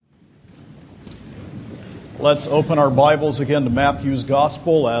Let's open our Bibles again to Matthew's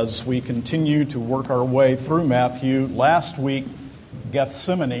Gospel as we continue to work our way through Matthew. Last week,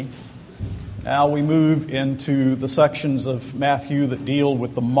 Gethsemane. Now we move into the sections of Matthew that deal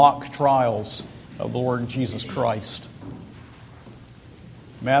with the mock trials of the Lord Jesus Christ.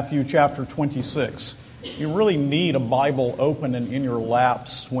 Matthew chapter 26. You really need a Bible open and in your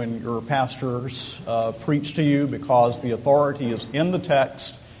laps when your pastors preach to you, because the authority is in the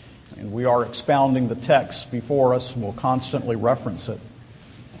text. And we are expounding the text before us, and we'll constantly reference it.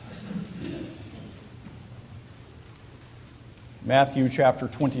 Matthew chapter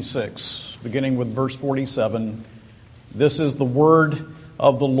 26, beginning with verse 47. This is the word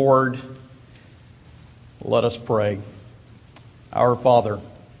of the Lord. Let us pray. Our Father,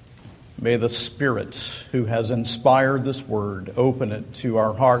 may the Spirit who has inspired this word open it to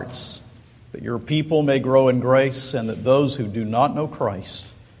our hearts, that your people may grow in grace, and that those who do not know Christ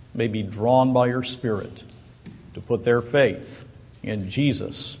may be drawn by your Spirit to put their faith in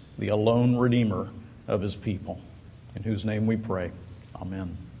Jesus, the alone Redeemer of his people, in whose name we pray.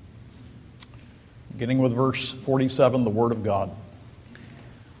 Amen. Beginning with verse 47, the Word of God.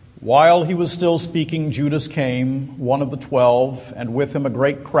 While he was still speaking, Judas came, one of the 12, and with him a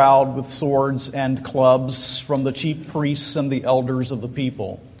great crowd with swords and clubs from the chief priests and the elders of the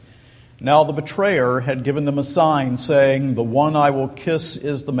people. Now the betrayer had given them a sign, saying, "The one I will kiss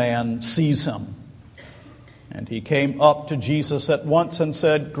is the man, seize him." And he came up to Jesus at once and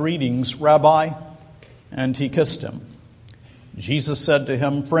said, "Greetings, Rabbi," and he kissed him. Jesus said to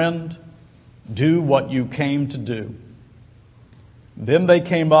him, "Friend, do what you came to do." Then they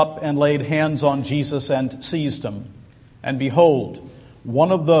came up and laid hands on Jesus and seized him. And behold,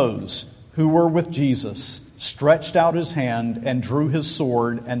 one of those who were with Jesus stretched out his hand and drew his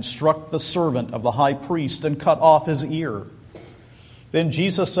sword and struck the servant of the high priest and cut off his ear. Then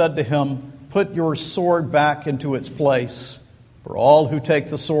Jesus said to him, "Put your sword back into its place, for all who take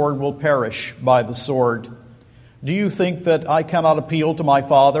the sword will perish by the sword. Do you think that I cannot appeal to my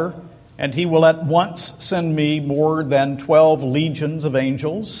Father, and he will at once send me more than 12 legions of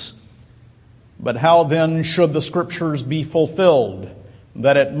angels? But how then should the Scriptures be fulfilled,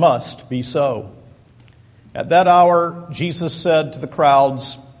 that it must be so?" At that hour, Jesus said to the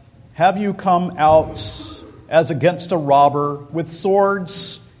crowds, "Have you come out as against a robber with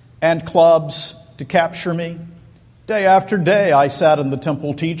swords and clubs to capture me? Day after day I sat in the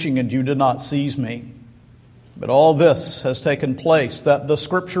temple teaching, and you did not seize me. But all this has taken place that the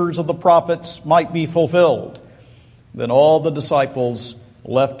Scriptures of the prophets might be fulfilled." Then all the disciples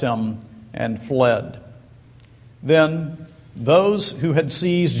left him and fled. Then those who had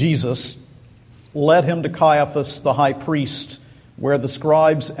seized Jesus led him to Caiaphas the high priest, where the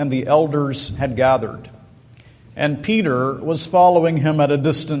scribes and the elders had gathered. And Peter was following him at a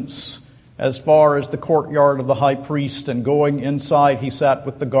distance as far as the courtyard of the high priest, and going inside he sat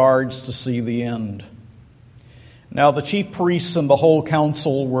with the guards to see the end. Now the chief priests and the whole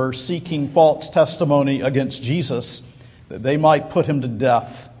council were seeking false testimony against Jesus, that they might put him to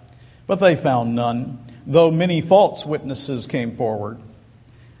death. But they found none, though many false witnesses came forward.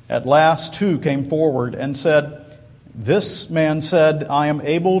 At last, two came forward and said, "This man said, 'I am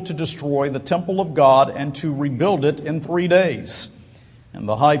able to destroy the temple of God and to rebuild it in 3 days.'" And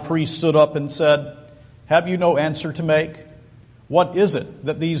the high priest stood up and said, "Have you no answer to make? What is it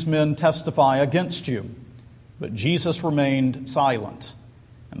that these men testify against you?" But Jesus remained silent.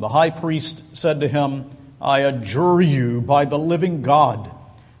 And the high priest said to him, "I adjure you by the living God,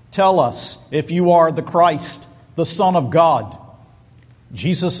 tell us if you are the Christ, the Son of God."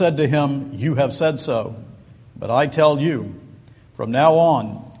 Jesus said to him, "You have said so. But I tell you, from now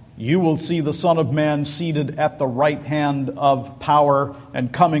on, you will see the Son of Man seated at the right hand of power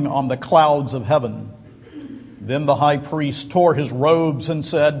and coming on the clouds of heaven." Then the high priest tore his robes and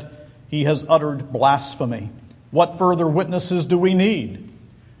said, "He has uttered blasphemy. What further witnesses do we need?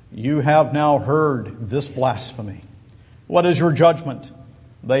 You have now heard this blasphemy. What is your judgment?"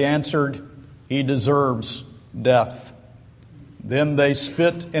 They answered, "He deserves death." Then they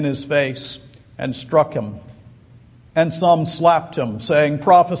spit in his face and struck him. And some slapped him, saying,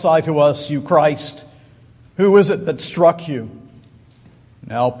 "Prophesy to us, you Christ. Who is it that struck you?"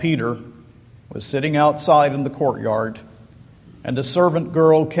 Now Peter was sitting outside in the courtyard, and a servant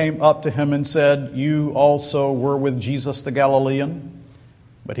girl came up to him and said, "You also were with Jesus the Galilean?"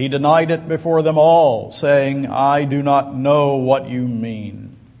 But he denied it before them all, saying, "I do not know what you mean."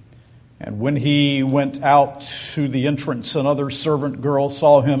 And when he went out to the entrance, another servant girl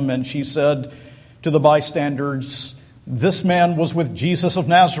saw him, and she said to the bystanders, "This man was with Jesus of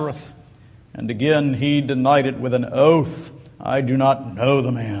Nazareth." And again he denied it with an oath, "I do not know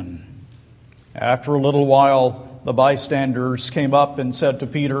the man." After a little while, the bystanders came up and said to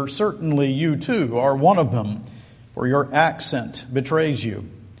Peter, "Certainly you too are one of them, for your accent betrays you."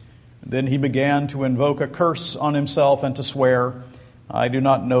 Then he began to invoke a curse on himself and to swear, "I do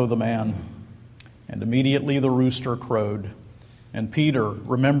not know the man." And immediately the rooster crowed. And Peter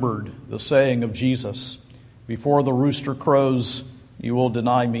remembered the saying of Jesus, "Before the rooster crows, you will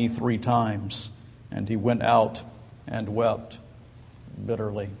deny me 3 times." And he went out and wept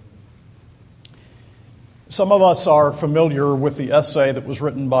bitterly. Some of us are familiar with the essay that was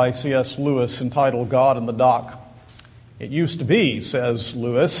written by C.S. Lewis entitled God in the Dock. It used to be, says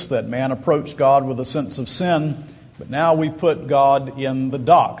Lewis, that man approached God with a sense of sin, but now we put God in the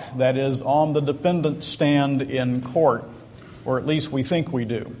dock, that is, on the defendant's stand in court, or at least we think we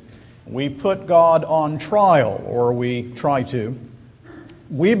do. We put God on trial, or we try to.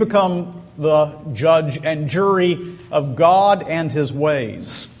 We become the judge and jury of God and His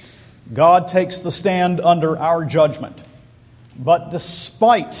ways. God takes the stand under our judgment. But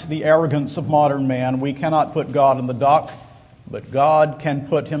despite the arrogance of modern man, we cannot put God in the dock, but God can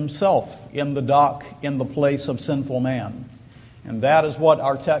put Himself in the dock in the place of sinful man. And that is what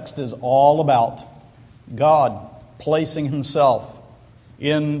our text is all about. God placing Himself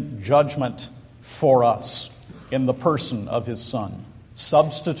in judgment for us in the person of His Son.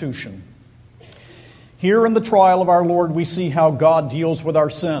 Substitution. Here in the trial of our Lord, we see how God deals with our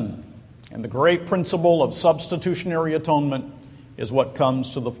sin. And the great principle of substitutionary atonement is what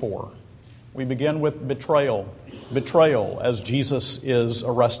comes to the fore. We begin with betrayal. Betrayal as Jesus is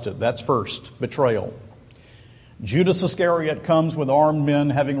arrested. That's first, betrayal. Judas Iscariot comes with armed men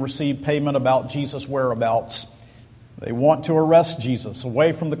having received payment about Jesus' whereabouts. They want to arrest Jesus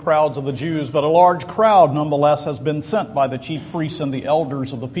away from the crowds of the Jews, but a large crowd nonetheless has been sent by the chief priests and the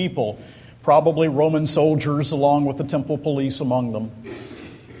elders of the people, probably Roman soldiers along with the temple police among them.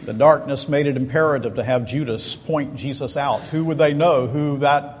 The darkness made it imperative to have Judas point Jesus out. Who would they know who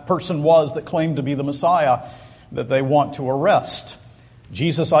that person was that claimed to be the Messiah that they want to arrest?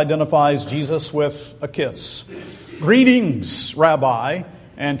 Jesus identifies Jesus with a kiss. "Greetings, Rabbi,"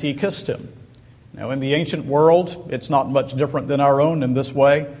 and he kissed him. Now, in the ancient world, it's not much different than our own in this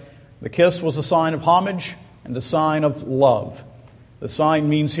way. The kiss was a sign of homage and a sign of love. The sign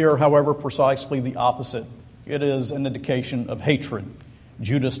means here, however, precisely the opposite. It is an indication of hatred.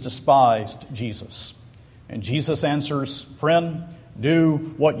 Judas despised Jesus. And Jesus answers, "Friend,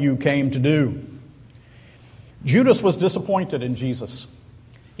 do what you came to do." Judas was disappointed in Jesus.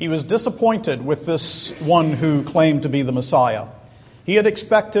 He was disappointed with this one who claimed to be the Messiah. He had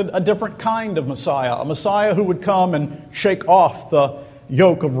expected a different kind of Messiah, a Messiah who would come and shake off the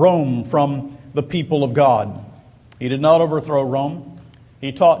yoke of Rome from the people of God. He did not overthrow Rome.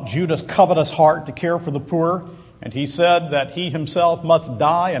 He taught Judas' covetous heart to care for the poor, and he said that he himself must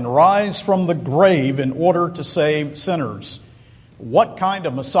die and rise from the grave in order to save sinners. What kind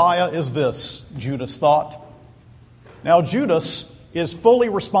of Messiah is this? Judas thought. Now, Judas is fully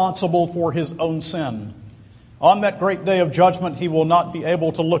responsible for his own sin. On that great day of judgment, he will not be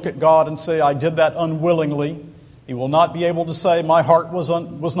able to look at God and say, "I did that unwillingly." He will not be able to say, "My heart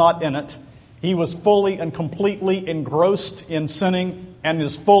was not in it." He was fully and completely engrossed in sinning and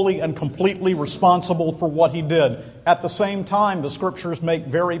is fully and completely responsible for what he did. At the same time, the Scriptures make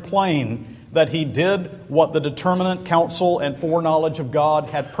very plain that he did what the determinate counsel and foreknowledge of God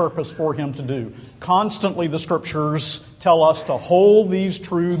had purposed for him to do. Constantly, the Scriptures tell us to hold these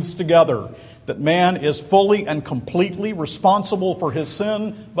truths together, that man is fully and completely responsible for his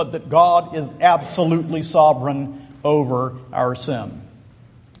sin, but that God is absolutely sovereign over our sin.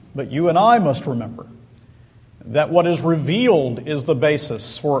 But you and I must remember that what is revealed is the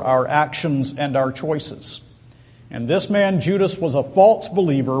basis for our actions and our choices. And this man, Judas, was a false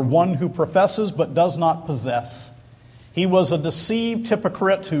believer, one who professes but does not possess. He was a deceived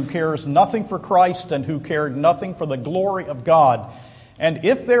hypocrite who cares nothing for Christ and who cared nothing for the glory of God. And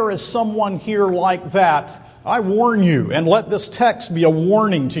if there is someone here like that, I warn you, and let this text be a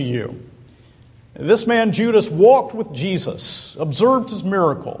warning to you. This man, Judas, walked with Jesus, observed his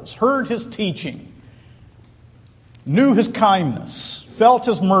miracles, heard his teaching, knew his kindness, felt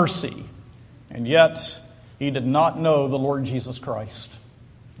his mercy, and yet he did not know the Lord Jesus Christ,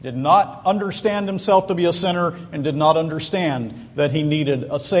 did not understand himself to be a sinner, and did not understand that he needed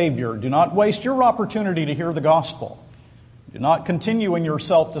a Savior. Do not waste your opportunity to hear the gospel. Do not continue in your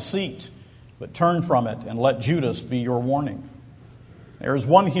self-deceit, but turn from it and let Judas be your warning. There is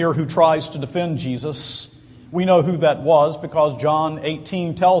one here who tries to defend Jesus. We know who that was because John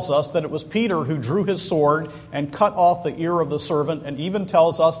 18 tells us that it was Peter who drew his sword and cut off the ear of the servant, and even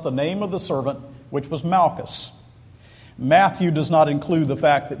tells us the name of the servant, which was Malchus. Matthew does not include the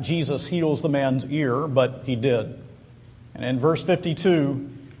fact that Jesus heals the man's ear, but he did. And in verse 52,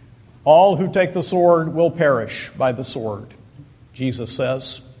 all who take the sword will perish by the sword, Jesus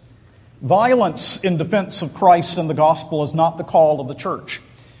says. Violence in defense of Christ and the gospel is not the call of the church.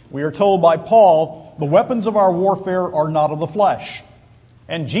 We are told by Paul, the weapons of our warfare are not of the flesh.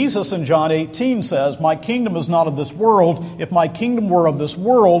 And Jesus in John 18 says, my kingdom is not of this world. If my kingdom were of this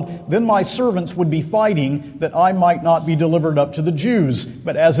world, then my servants would be fighting that I might not be delivered up to the Jews.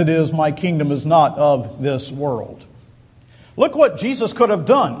 But as it is, my kingdom is not of this world. Look what Jesus could have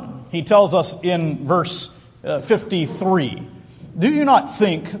done. He tells us in verse 53. Do you not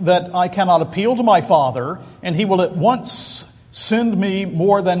think that I cannot appeal to my Father, and he will at once send me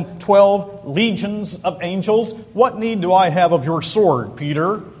more than 12 legions of angels? What need do I have of your sword,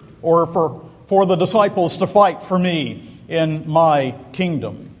 Peter, or for the disciples to fight for me in my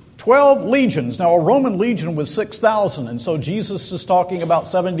kingdom? 12 legions. Now, a Roman legion was 6,000, and so Jesus is talking about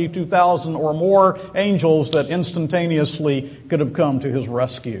 72,000 or more angels that instantaneously could have come to his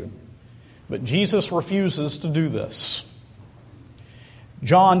rescue. But Jesus refuses to do this.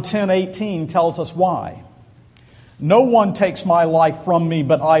 John 10:18 tells us why. No one takes my life from me,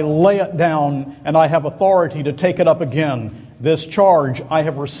 but I lay it down, and I have authority to take it up again. This charge I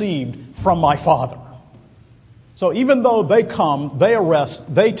have received from my Father. So even though they come, they arrest,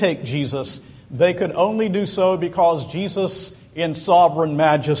 they take Jesus, they could only do so because Jesus, in sovereign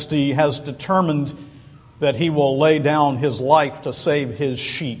majesty, has determined that he will lay down his life to save his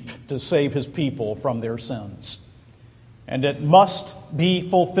sheep, to save his people from their sins. And it must be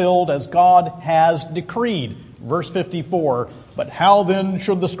fulfilled as God has decreed. Verse 54, but how then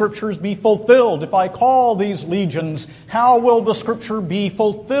should the Scriptures be fulfilled? If I call these legions, how will the Scripture be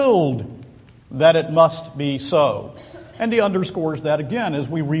fulfilled? That it must be so. And he underscores that again as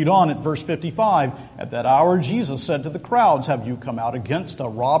we read on at verse 55. At that hour Jesus said to the crowds, have you come out against a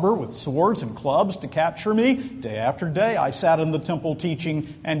robber with swords and clubs to capture me? Day after day I sat in the temple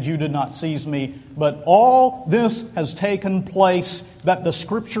teaching, and you did not seize me. But all this has taken place that the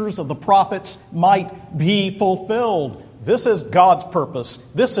Scriptures of the prophets might be fulfilled. This is God's purpose.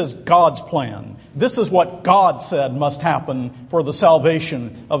 This is God's plan. This is what God said must happen for the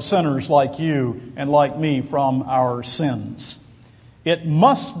salvation of sinners like you and like me from our sins. It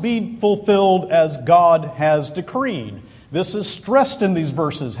must be fulfilled as God has decreed. This is stressed in these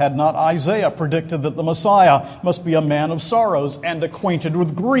verses. Had not Isaiah predicted that the Messiah must be a man of sorrows and acquainted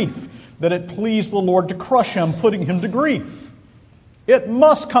with grief, that it pleased the Lord to crush him, putting him to grief? It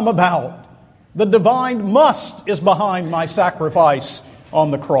must come about. The divine must is behind my sacrifice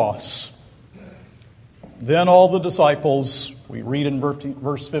on the cross. Then all the disciples, we read in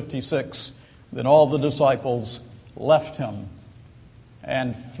verse 56, then all the disciples left him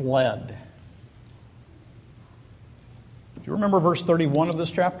and fled. Do you remember verse 31 of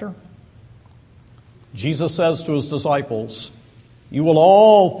this chapter? Jesus says to his disciples, you will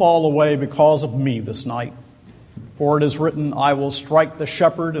all fall away because of me this night. For it is written, I will strike the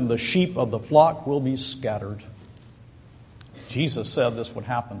shepherd, and the sheep of the flock will be scattered. Jesus said this would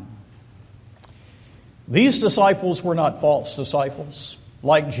happen. These disciples were not false disciples,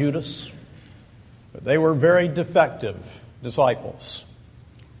 like Judas, but they were very defective disciples.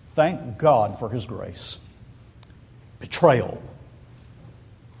 Thank God for his grace. Betrayal.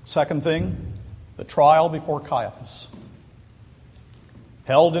 Second thing, the trial before Caiaphas.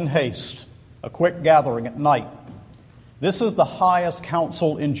 Held in haste, a quick gathering at night. This is the highest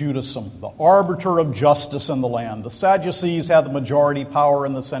council in Judaism, the arbiter of justice in the land. The Sadducees had the majority power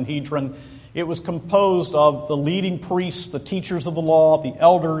in the Sanhedrin. It was composed of the leading priests, the teachers of the law, the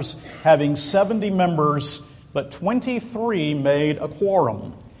elders, having 70 members, but 23 made a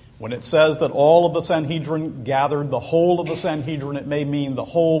quorum. When it says that all of the Sanhedrin gathered, the whole of the Sanhedrin, it may mean the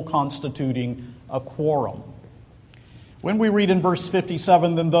whole constituting a quorum. When we read in verse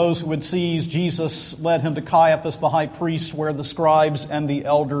 57, then those who had seized Jesus led him to Caiaphas, the high priest, where the scribes and the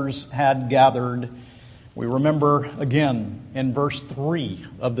elders had gathered. We remember again in verse 3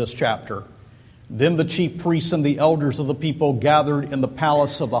 of this chapter. Then the chief priests and the elders of the people gathered in the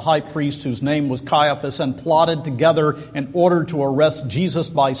palace of the high priest, whose name was Caiaphas, and plotted together in order to arrest Jesus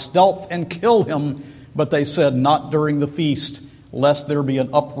by stealth and kill him. But they said, not during the feast, lest there be an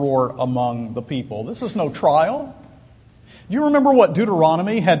uproar among the people. This is no trial. Do you remember what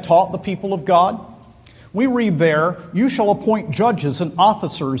Deuteronomy had taught the people of God? We read there, you shall appoint judges and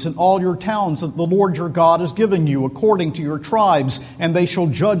officers in all your towns that the Lord your God is giving you according to your tribes, and they shall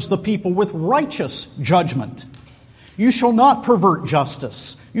judge the people with righteous judgment. You shall not pervert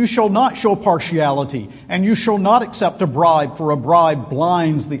justice, You shall not show partiality, and you shall not accept a bribe, for a bribe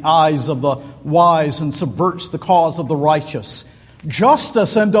blinds the eyes of the wise and subverts the cause of the righteous.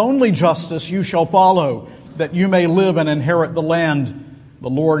 Justice and only justice you shall follow, that you may live and inherit the land the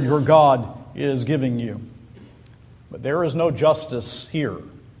Lord your God is giving you. But there is no justice here.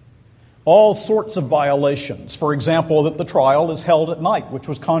 All sorts of violations. For example, that the trial is held at night, which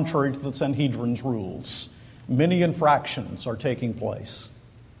was contrary to the Sanhedrin's rules. Many infractions are taking place.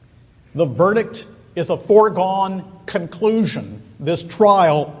 The verdict is a foregone conclusion. This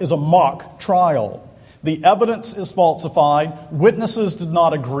trial is a mock trial. The evidence is falsified. Witnesses did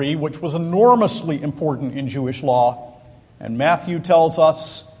not agree, which was enormously important in Jewish law. And Matthew tells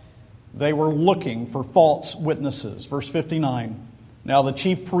us they were looking for false witnesses. Verse 59. Now the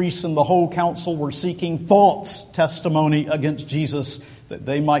chief priests and the whole council were seeking false testimony against Jesus, that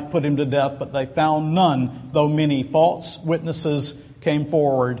they might put him to death, but they found none, though many false witnesses came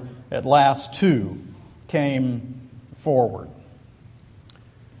forward. At last, 2 came forward.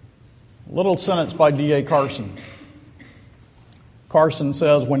 A little sentence by D.A. Carson. Carson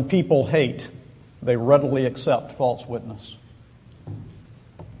says, when people hate, they readily accept false witness.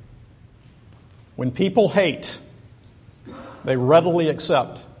 When people hate, they readily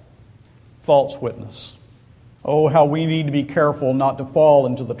accept false witness. Oh, how we need to be careful not to fall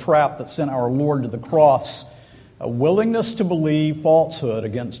into the trap that sent our Lord to the cross, a willingness to believe falsehood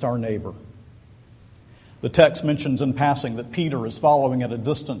against our neighbor. The text mentions in passing that Peter is following at a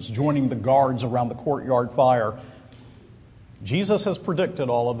distance, joining the guards around the courtyard fire. Jesus has predicted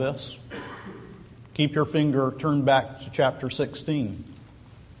all of this. Keep your finger turned back to chapter 16. Do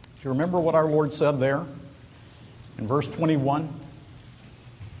you remember what our Lord said there in verse 21?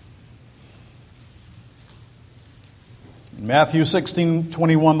 In Matthew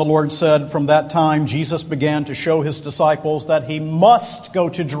 16:21, the Lord said, from that time Jesus began to show his disciples that he must go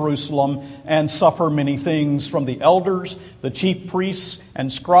to Jerusalem and suffer many things from the elders, the chief priests,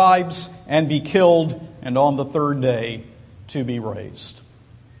 and scribes, and be killed, and on the third day to be raised.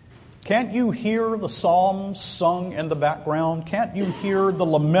 Can't you hear the psalms sung in the background? Can't you hear the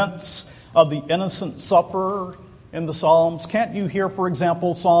laments of the innocent sufferer in the Psalms? Can't you hear, for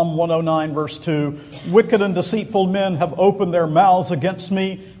example, Psalm 109, verse 2, wicked and deceitful men have opened their mouths against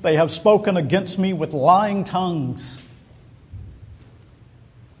me. They have spoken against me with lying tongues.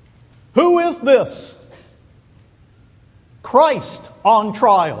 Who is this? Christ on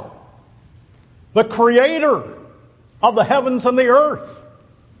trial. The creator of the heavens and the earth.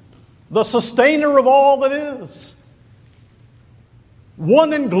 The sustainer of all that is.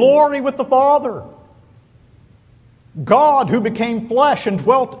 One in glory with the Father. God who became flesh and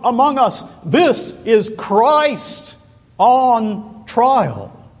dwelt among us. This is Christ on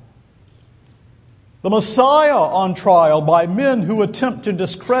trial. The Messiah on trial by men who attempt to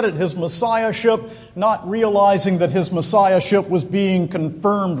discredit his Messiahship, not realizing that his Messiahship was being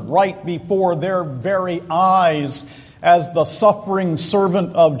confirmed right before their very eyes as the suffering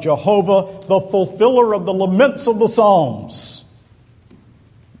servant of Jehovah, the fulfiller of the laments of the Psalms,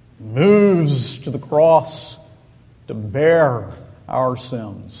 moves to the cross to bear our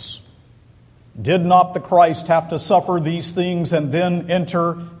sins. Did not the Christ have to suffer these things and then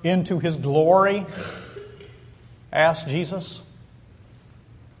enter into his glory? Asked Jesus.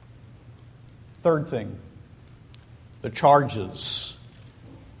 Third thing, the charges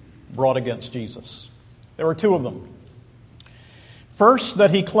brought against Jesus. There were 2 of them. First,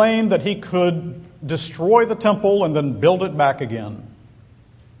 that he claimed that he could destroy the temple and then build it back again.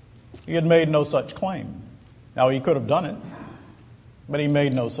 He had made no such claim. Now, he could have done it, but he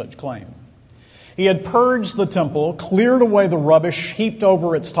made no such claim. He had purged the temple, cleared away the rubbish heaped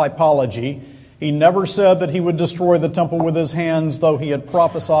over its typology. He never said that he would destroy the temple with his hands, though he had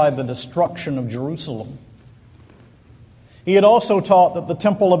prophesied the destruction of Jerusalem. He had also taught that the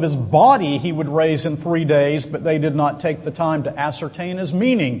temple of his body he would raise in 3 days, but they did not take the time to ascertain his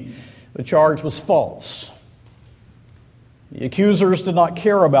meaning. The charge was false. The accusers did not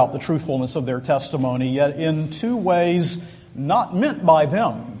care about the truthfulness of their testimony, yet in 2 ways not meant by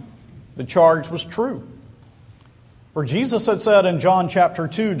them, the charge was true. For Jesus had said in John chapter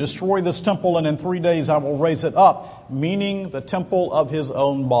 2, destroy this temple and in 3 days I will raise it up, meaning the temple of his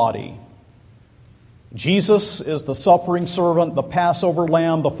own body. Jesus is the suffering servant, the Passover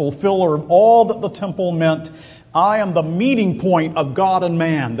lamb, the fulfiller of all that the temple meant. I am the meeting point of God and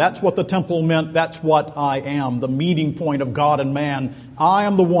man. That's what the temple meant. That's what I am, the meeting point of God and man. I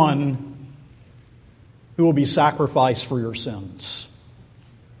am the one who will be sacrificed for your sins.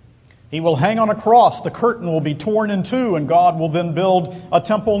 He will hang on a cross. The curtain will be torn in 2, and God will then build a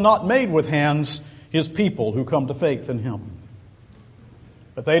temple not made with hands, his people who come to faith in him.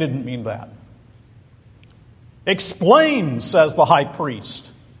 But they didn't mean that. Explain, says the high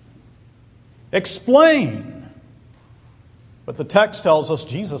priest. Explain. But the text tells us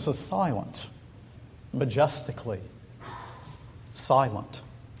Jesus is silent, majestically silent.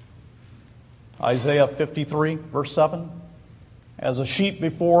 Isaiah 53, verse 7. As a sheep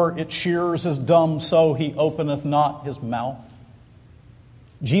before its shearers is dumb, so he openeth not his mouth.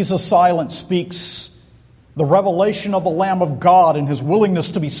 Jesus' silence speaks the revelation of the Lamb of God and his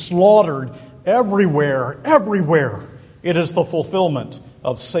willingness to be slaughtered everywhere, everywhere. It is the fulfillment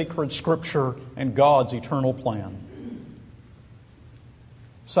of sacred Scripture and God's eternal plan.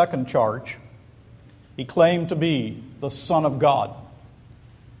 Second charge, he claimed to be the Son of God.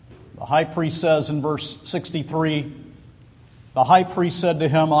 The high priest says in verse 63, the high priest said to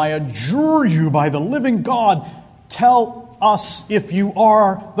him, I adjure you by the living God, tell us if you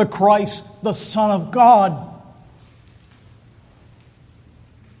are the Christ, the Son of God.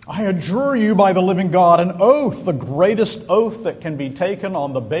 I adjure you by the living God, an oath, the greatest oath that can be taken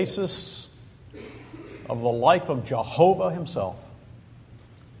on the basis of the life of Jehovah himself.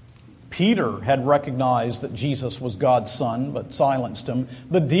 Peter had recognized that Jesus was God's Son, but silenced him.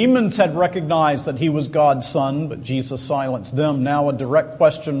 The demons had recognized that he was God's Son, but Jesus silenced them. Now a direct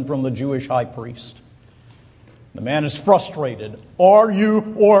question from the Jewish high priest. The man is frustrated. Are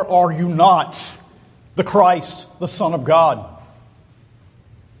you or are you not the Christ, the Son of God?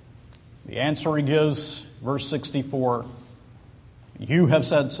 The answer he gives, verse 64, you have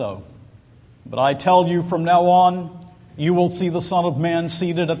said so. But I tell you from now on, you will see the Son of Man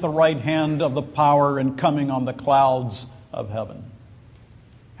seated at the right hand of the power and coming on the clouds of heaven.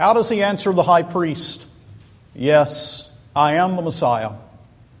 How does he answer the high priest? Yes, I am the Messiah,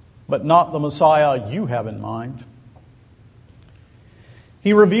 but not the Messiah you have in mind.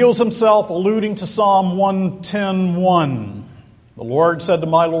 He reveals himself alluding to Psalm 110:1. The Lord said to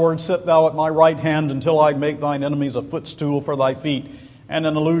my Lord, sit thou at my right hand until I make thine enemies a footstool for thy feet. And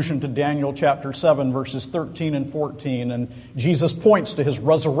an allusion to Daniel chapter 7, verses 13 and 14. And Jesus points to his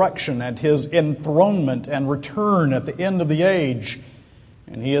resurrection and his enthronement and return at the end of the age.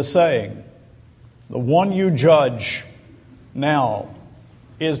 And he is saying, the one you judge now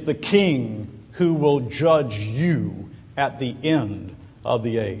is the king who will judge you at the end of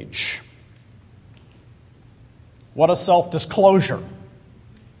the age. What a self-disclosure.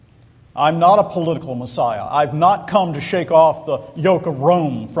 I'm not a political Messiah. I've not come to shake off the yoke of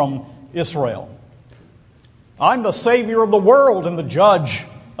Rome from Israel. I'm the Savior of the world and the judge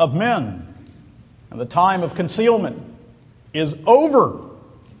of men. And the time of concealment is over.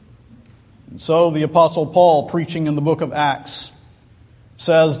 And so the Apostle Paul, preaching in the book of Acts,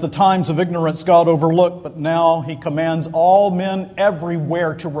 says the times of ignorance God overlooked, but now he commands all men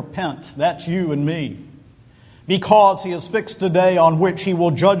everywhere to repent. That's you and me. Because he has fixed a day on which he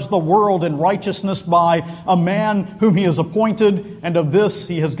will judge the world in righteousness by a man whom he has appointed, and of this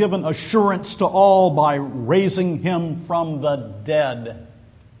he has given assurance to all by raising him from the dead.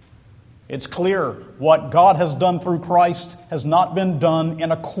 It's clear what God has done through Christ has not been done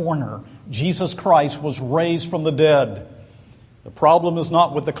in a corner. Jesus Christ was raised from the dead. The problem is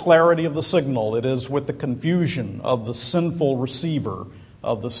not with the clarity of the signal, it is with the confusion of the sinful receiver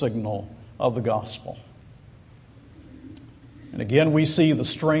of the signal of the gospel. And again, we see the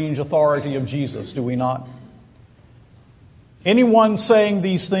strange authority of Jesus, do we not? Anyone saying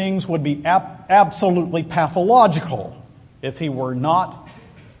these things would be absolutely pathological if he were not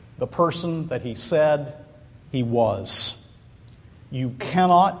the person that he said he was. You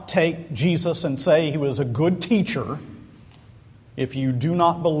cannot take Jesus and say he was a good teacher if you do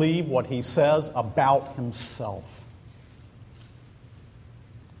not believe what he says about himself.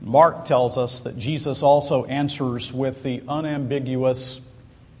 Mark tells us that Jesus also answers with the unambiguous,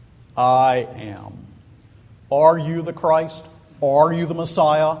 I am. Are you the Christ? Are you the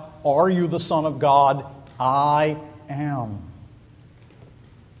Messiah? Are you the Son of God? I am.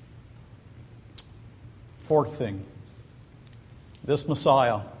 Fourth thing, this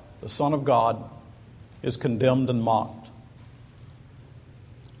Messiah, the Son of God, is condemned and mocked.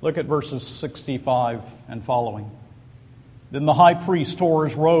 Look at verses 65 and following. Then the high priest tore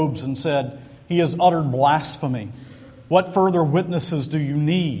his robes and said, he has uttered blasphemy. What further witnesses do you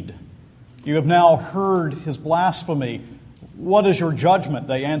need? You have now heard his blasphemy. What is your judgment?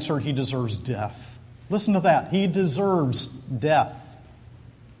 They answered, he deserves death. Listen to that. He deserves death.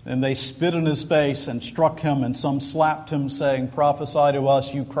 And they spit in his face and struck him, and some slapped him, saying, prophesy to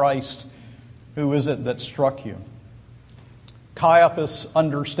us, you Christ. Who is it that struck you? Caiaphas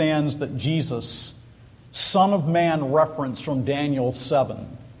understands that Jesus, Son of Man reference from Daniel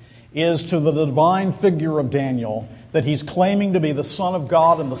 7, is to the divine figure of Daniel that he's claiming to be the Son of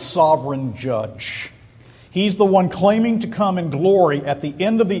God and the sovereign judge. He's the one claiming to come in glory at the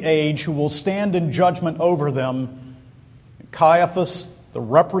end of the age who will stand in judgment over them. Caiaphas, the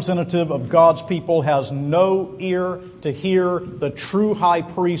representative of God's people, has no ear to hear the true high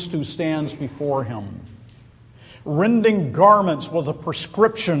priest who stands before him. Rending garments was a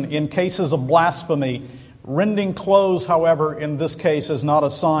prescription in cases of blasphemy. Rending clothes, however, in this case is not a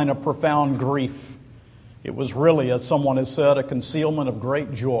sign of profound grief. It was really, as someone has said, a concealment of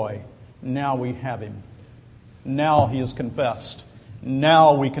great joy. Now we have him. Now he is confessed.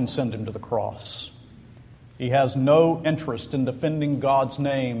 Now we can send him to the cross. He has no interest in defending God's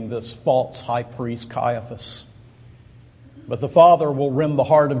name, this false high priest Caiaphas. But the Father will rend the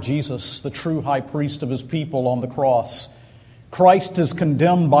heart of Jesus, the true high priest of his people, on the cross. Christ is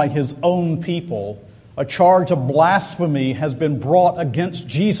condemned by his own people. A charge of blasphemy has been brought against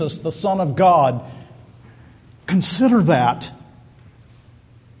Jesus, the Son of God. Consider that.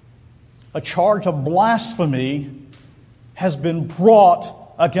 A charge of blasphemy has been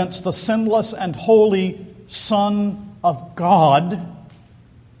brought against the sinless and holy Son of God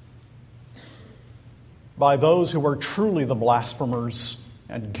by those who are truly the blasphemers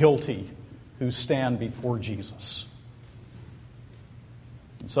and guilty who stand before Jesus.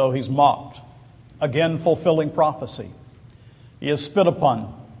 And so he's mocked, again fulfilling prophecy. He is spit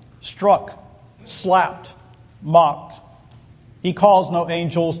upon, struck, slapped, mocked. He calls no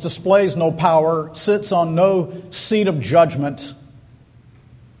angels, displays no power, sits on no seat of judgment.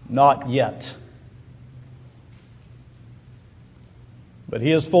 Not yet. But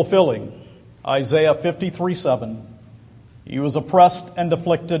he is fulfilling Isaiah 53:7. He was oppressed and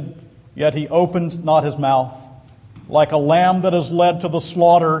afflicted, yet he opened not his mouth. Like a lamb that is led to the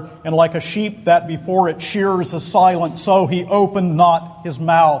slaughter, and like a sheep that before it shears is silent, so he opened not his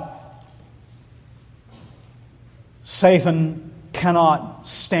mouth. Satan cannot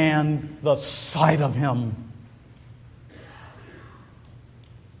stand the sight of him.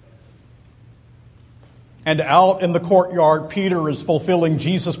 And out in the courtyard, Peter is fulfilling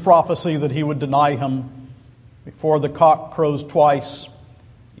Jesus' prophecy that he would deny him. Before the cock crows twice,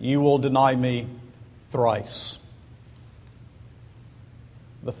 you will deny me thrice.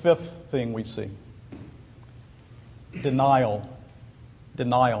 The fifth thing we see: denial.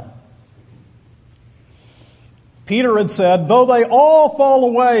 Denial. Peter had said, though they all fall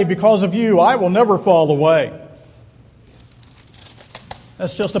away because of you, I will never fall away.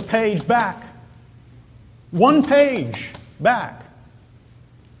 That's just a page back. One page back.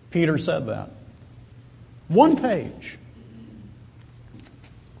 Peter said that. One page.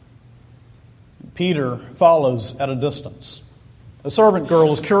 Peter follows at a distance. The servant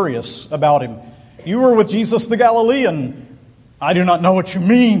girl is curious about him. You were with Jesus the Galilean. I do not know what you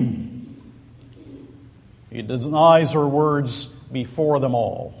mean. He denies her words before them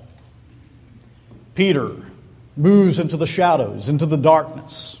all. Peter moves into the shadows, into the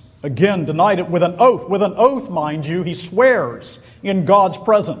darkness. Again, denied it with an oath. With an oath, mind you, he swears in God's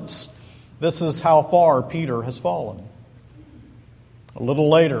presence. This is how far Peter has fallen. A little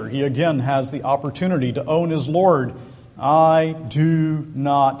later, he again has the opportunity to own his Lord. I do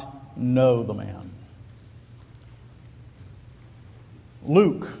not know the man.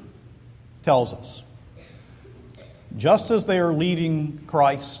 Luke tells us, just as they are leading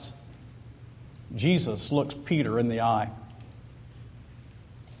Christ, Jesus looks Peter in the eye.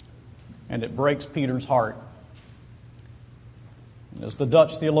 And it breaks Peter's heart. As the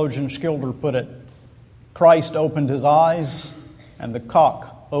Dutch theologian Schilder put it, Christ opened his eyes and the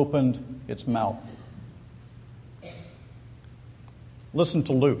cock opened its mouth. Listen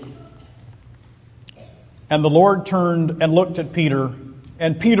to Luke. And the Lord turned and looked at Peter,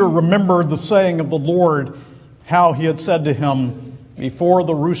 and Peter remembered the saying of the Lord, how he had said to him, before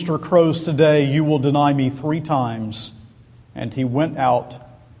the rooster crows today, you will deny me 3 times. And he went out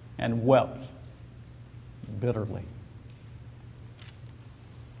and wept bitterly.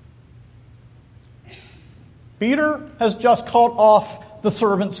 Peter has just cut off the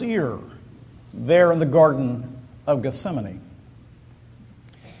servant's ear there in the Garden of Gethsemane.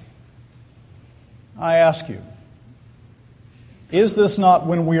 I ask you, is this not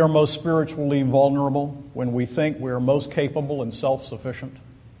when we are most spiritually vulnerable, when we think we are most capable and self-sufficient?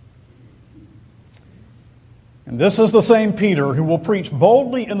 And this is the same Peter who will preach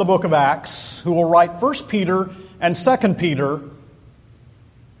boldly in the book of Acts, who will write 1 Peter and 2 Peter,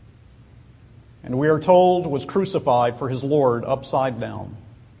 and we are told was crucified for his Lord upside down.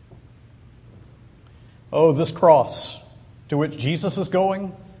 Oh, this cross to which Jesus is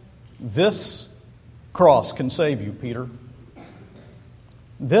going, this cross can save you, Peter.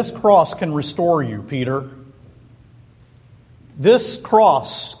 This cross can restore you, Peter. This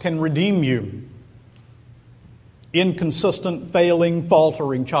cross can redeem you, inconsistent, failing,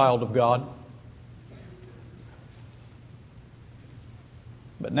 faltering child of God.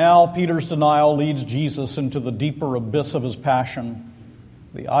 But now Peter's denial leads Jesus into the deeper abyss of his passion.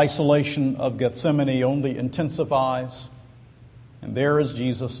 The isolation of Gethsemane only intensifies. And there is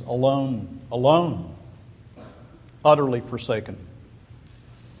Jesus alone, utterly forsaken.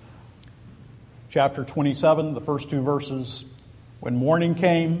 Chapter 27, the first two verses. When morning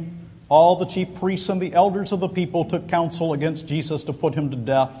came, all the chief priests and the elders of the people took counsel against Jesus to put him to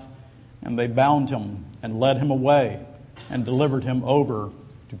death. And they bound him and led him away and delivered him over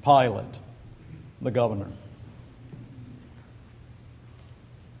to Pilate, the governor.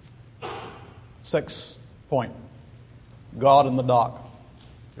 Sixth point, God in the dock.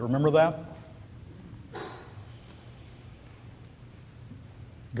 You remember that?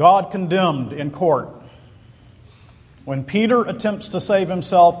 God condemned in court. When Peter attempts to save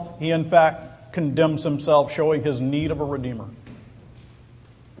himself, he in fact condemns himself, showing his need of a redeemer.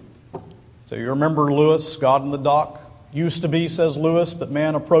 So you remember Lewis, God in the dock? Used to be, says Lewis, that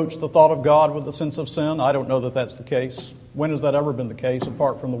man approached the thought of God with a sense of sin. I don't know that that's the case. When has that ever been the case,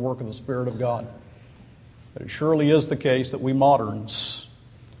 apart from the work of the Spirit of God? But it surely is the case that we moderns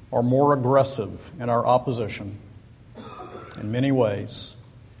are more aggressive in our opposition in many ways.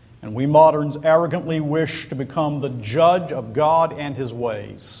 And we moderns arrogantly wish to become the judge of God and His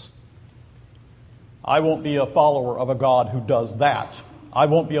ways. I won't be a follower of a God who does that. I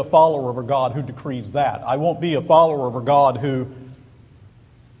won't be a follower of a God who decrees that. I won't be a follower of a God who...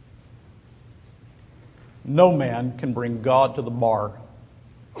 No man can bring God to the bar.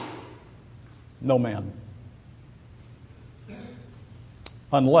 No man.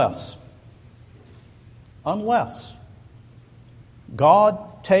 Unless God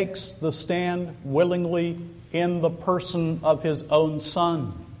takes the stand willingly in the person of His own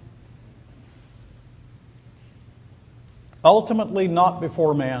Son. Ultimately not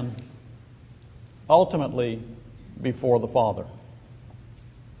before man, ultimately before the Father.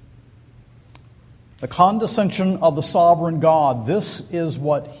 The condescension of the sovereign God, this is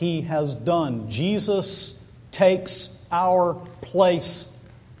what He has done. Jesus takes our place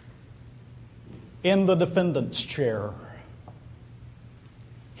in the defendant's chair.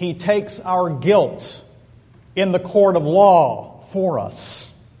 He takes our guilt in the court of law for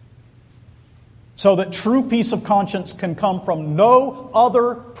us, so that true peace of conscience can come from no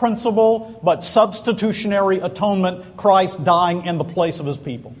other principle but substitutionary atonement, Christ dying in the place of His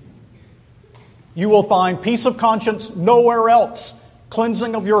people. You will find peace of conscience nowhere else.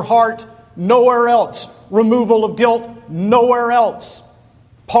 Cleansing of your heart, nowhere else. Removal of guilt, nowhere else.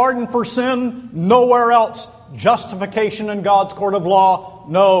 Pardon for sin, nowhere else. Justification in God's court of law,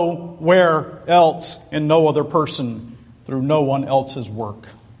 nowhere else. In no other person, through no one else's work.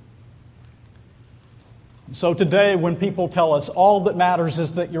 So today, when people tell us all that matters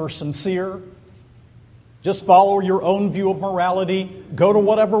is that you're sincere, just follow your own view of morality, go to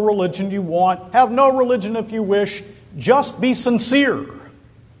whatever religion you want, have no religion if you wish, just be sincere.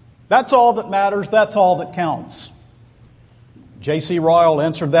 That's all that matters, that's all that counts. J.C. Ryle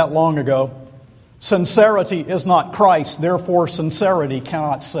answered that long ago. Sincerity is not Christ, therefore sincerity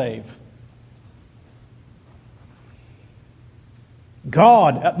cannot save.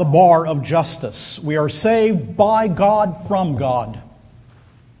 God at the bar of justice. We are saved by God from God.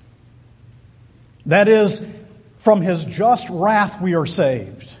 That is, from His just wrath we are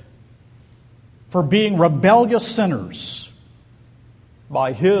saved. For being rebellious sinners,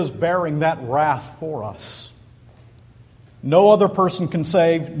 by His bearing that wrath for us. No other person can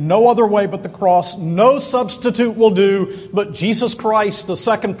save, no other way but the cross, no substitute will do, but Jesus Christ, the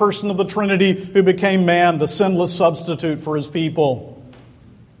second person of the Trinity, who became man, the sinless substitute for His people.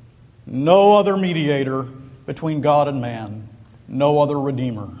 No other mediator between God and man, no other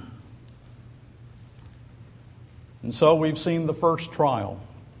Redeemer. And so we've seen the first trial.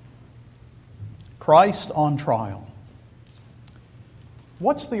 Christ on trial.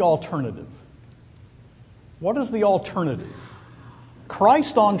 What's the alternative? What is the alternative?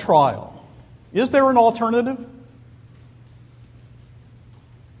 Christ on trial. Is there an alternative?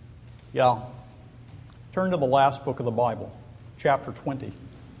 Yeah. Turn to the last book of the Bible, chapter 20.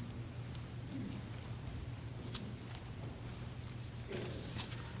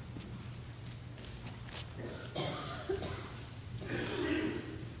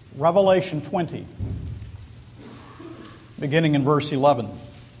 Revelation 20, beginning in verse 11.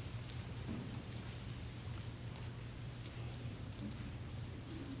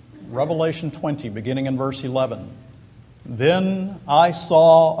 Revelation 20, beginning in verse 11. Then I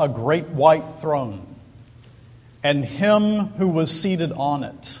saw a great white throne, and him who was seated on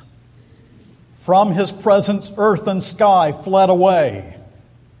it. From his presence, earth and sky fled away,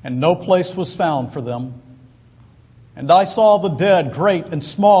 and no place was found for them. And I saw the dead, great and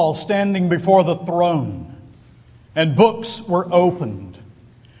small, standing before the throne, and books were opened.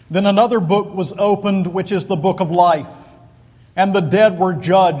 Then another book was opened, which is the book of life. And the dead were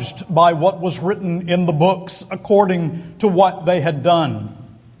judged by what was written in the books according to what they had done.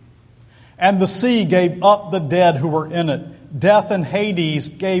 And the sea gave up the dead who were in it. Death and Hades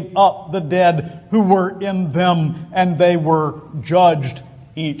gave up the dead who were in them, and they were judged,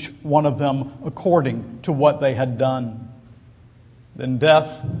 each one of them, according to what they had done. Then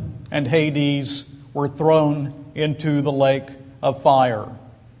death and Hades were thrown into the lake of fire.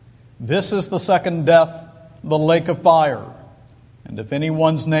 This is the second death, the lake of fire. And if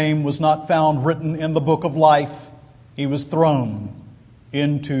anyone's name was not found written in the book of life, he was thrown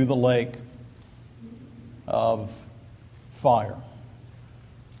into the lake of fire.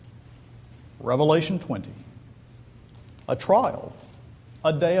 Revelation 20. A trial,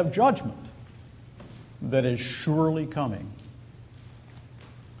 a day of judgment that is surely coming.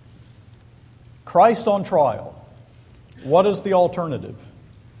 Christ on trial. What is the alternative?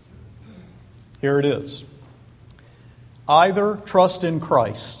 Here it is. Either trust in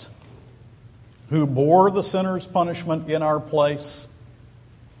Christ, who bore the sinner's punishment in our place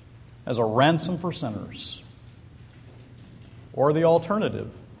as a ransom for sinners, or the alternative,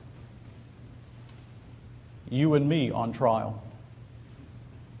 you and me on trial.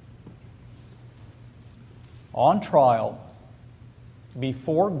 On trial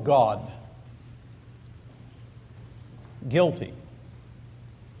before God, guilty.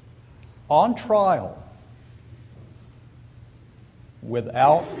 On trial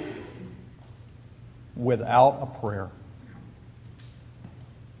without a prayer.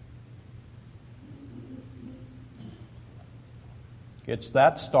 It's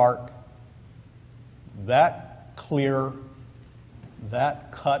that stark, that clear,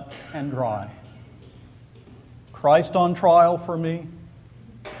 that cut and dry. Christ on trial for me,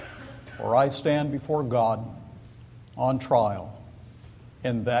 or I stand before God on trial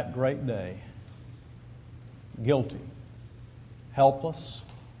in that great day, guilty, helpless,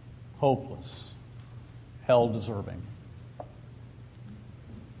 hopeless, hell-deserving.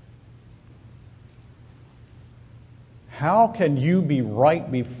 How can you be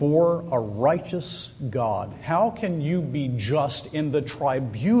right before a righteous God? How can you be just in the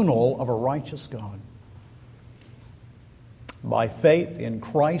tribunal of a righteous God? By faith in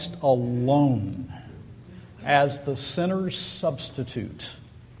Christ alone, as the sinner's substitute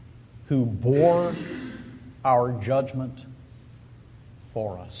who bore our judgment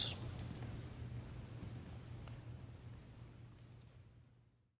for us.